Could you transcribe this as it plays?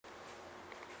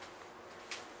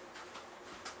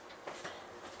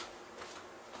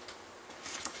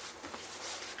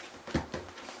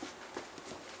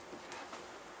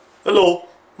Hello,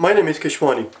 my name is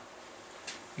Keshwani.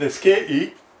 That's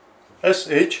K-E-S-H-W-A-N-I,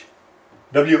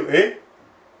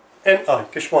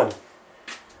 Keshwani.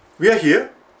 We are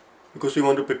here because we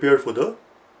want to prepare for the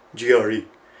GRE.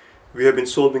 We have been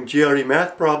solving GRE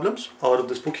math problems out of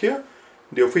this book here,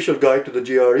 the official guide to the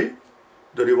GRE,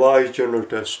 the revised general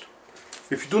test.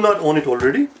 If you do not own it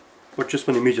already, purchase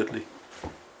one immediately.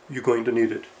 You're going to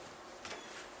need it.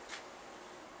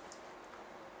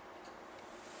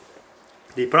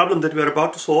 The problem that we are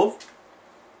about to solve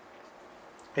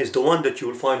is the one that you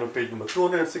will find on page number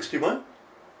 261,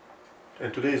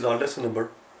 and today is our lesson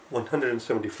number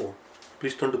 174.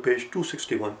 Please turn to page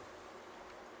 261.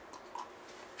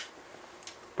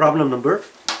 Problem number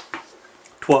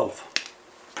 12.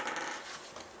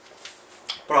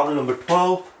 Problem number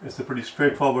 12 is a pretty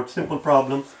straightforward, simple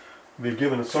problem. We're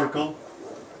given a circle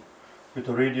with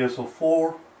a radius of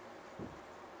 4.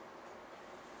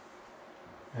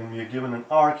 And we are given an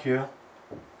arc here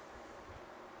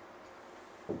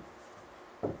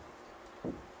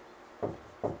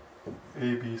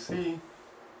ABC,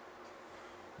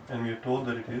 and we are told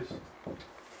that it is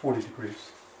 40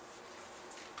 degrees.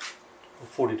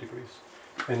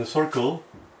 And the circle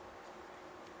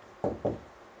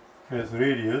has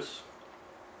radius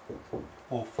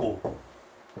of 4.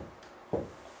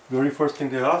 Very first thing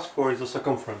they ask for is the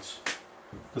circumference.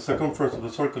 The circumference of the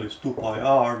circle is 2 pi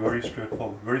r, very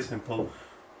straightforward, very simple.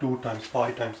 2 times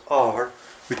pi times r,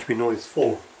 which we know is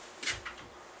 4.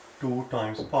 2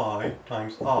 times pi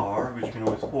times r, which we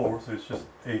know is 4, so it's just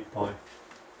 8 pi.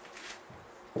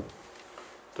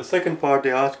 The second part,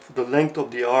 they ask for the length of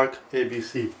the arc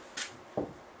ABC.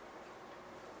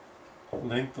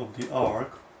 Length of the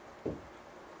arc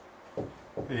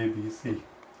ABC.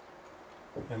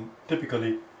 And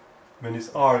typically, when it's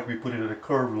arc, we put it at a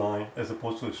curved line as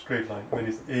opposed to a straight line. When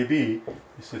it's AB,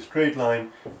 it's a straight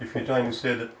line. If you're trying to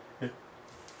say that,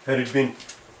 had it been,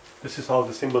 this is how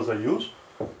the symbols are used.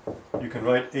 You can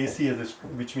write AC as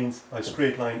which means a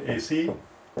straight line AC.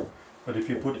 But if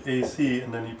you put AC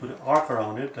and then you put an arc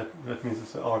around it, that means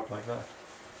it's an arc like that.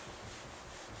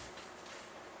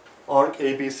 Arc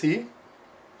ABC,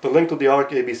 the length of the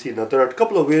arc ABC. Now there are a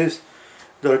couple of ways.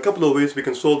 We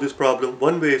can solve this problem.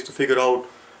 One way is to figure out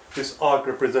this arc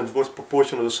represents what's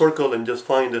proportion of the circle and just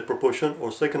find that proportion,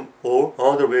 or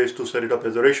another way is to set it up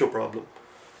as a ratio problem.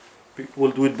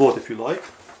 We'll do it both if you like.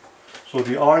 So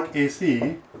the arc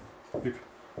AC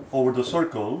over the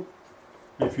circle,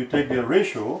 if you take their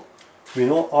ratio, we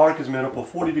know arc is made up of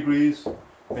 40 degrees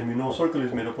and we know circle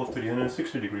is made up of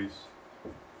 360 degrees.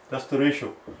 That's the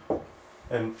ratio.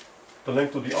 And the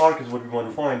length of the arc is what we want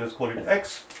to find. Let's call it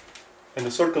x. And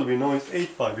the circle we know is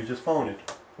 8 pi. We just found it.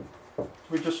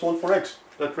 We just solve for x,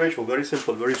 that ratio, very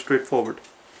simple, very straightforward.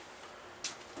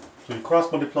 So you cross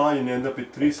multiply and you end up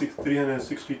with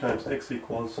 360 times x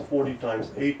equals 40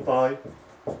 times 8 pi.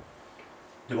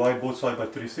 Divide both sides by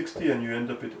 360 and you end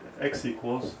up with x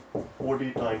equals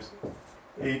 40 times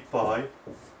 8 pi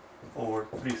over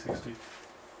 360.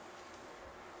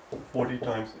 40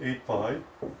 times 8 pi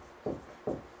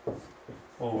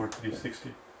over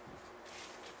 360.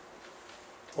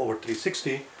 Over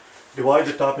 360. Divide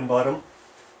the top and bottom.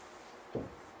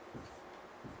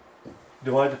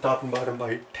 Divide the top and bottom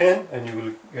by 10 and you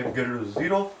will get rid of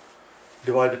 0.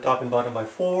 Divide the top and bottom by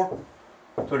 4.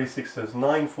 36 says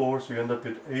 9 4, so you end up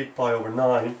with 8 pi over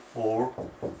 9 or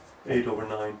 8 over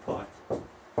 9 pi.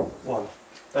 Voila.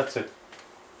 That's it.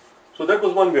 So that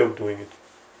was one way of doing it.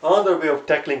 Another way of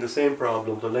tackling the same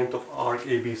problem, the length of arc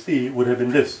ABC, would have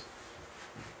been this.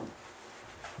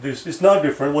 This is not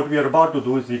different. What we are about to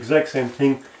do is the exact same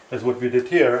thing as what we did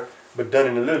here, but done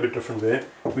in a little bit different way,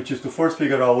 which is to first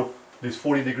figure out this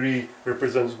 40 degree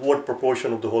represents what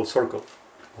proportion of the whole circle.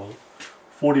 Well,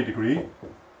 40 degree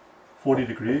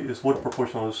is what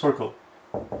proportion of the circle.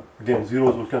 Again,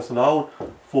 zeros will cancel out.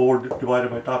 4 divided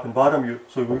by top and bottom,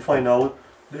 so we find out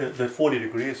that 40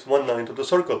 degrees is 1/9 of the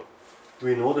circle.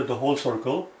 We know that the whole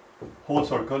circle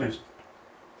is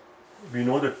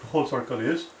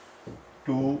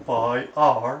 2 pi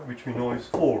r, which we know is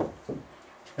 4.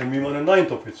 And we want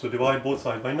 1/9 of it, so divide both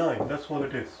sides by 9. That's all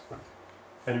it is.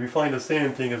 And we find the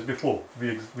same thing as before.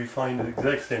 We find the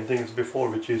exact same thing as before,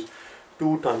 which is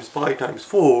 2 times pi times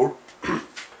 4.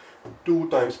 2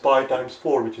 times pi times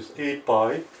 4, which is 8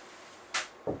 pi.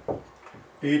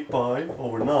 8 pi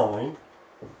over 9,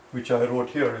 which I wrote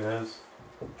here as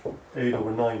 8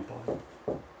 over 9 pi.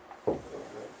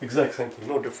 Exact same thing,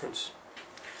 no difference.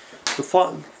 The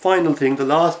final thing,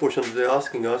 the last portion that they're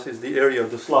asking us is the area of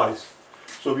the slice.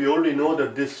 So we already know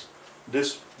that this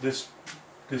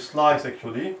slice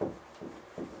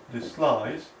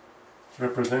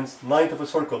represents 1/9 of a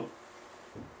circle.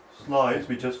 slice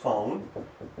we just found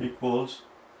equals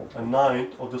a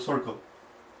ninth of the circle.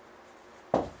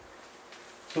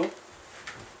 So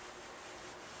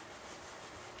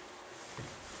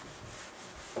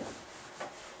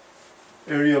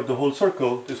area of the whole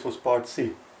circle, this was part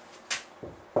C.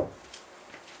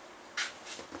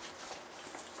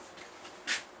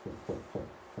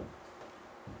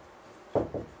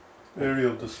 Area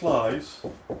of the slice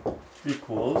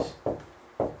equals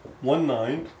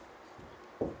 1/9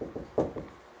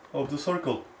 of the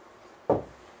circle,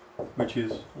 which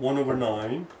is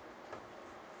 1/9.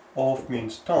 Of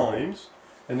means times,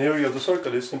 and area of the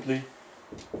circle is simply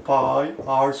pi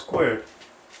r squared.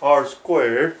 R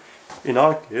squared in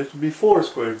our case would be 4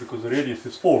 squared because the radius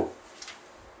is 4.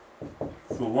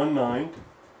 So 1/9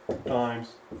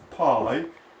 times pi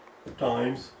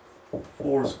times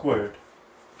 4 squared.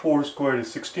 4 squared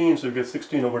is 16, so you get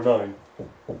 16/9.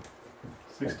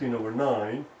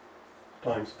 16/9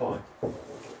 times pi.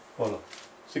 Voila.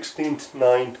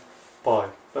 16/9 pi.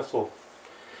 That's all.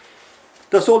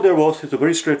 That's all there was. It's a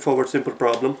very straightforward, simple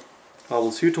problem. I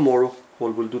will see you tomorrow.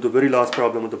 We'll do the very last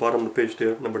problem at the bottom of the page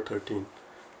there, number 13.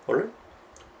 Alright?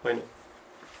 Bye now.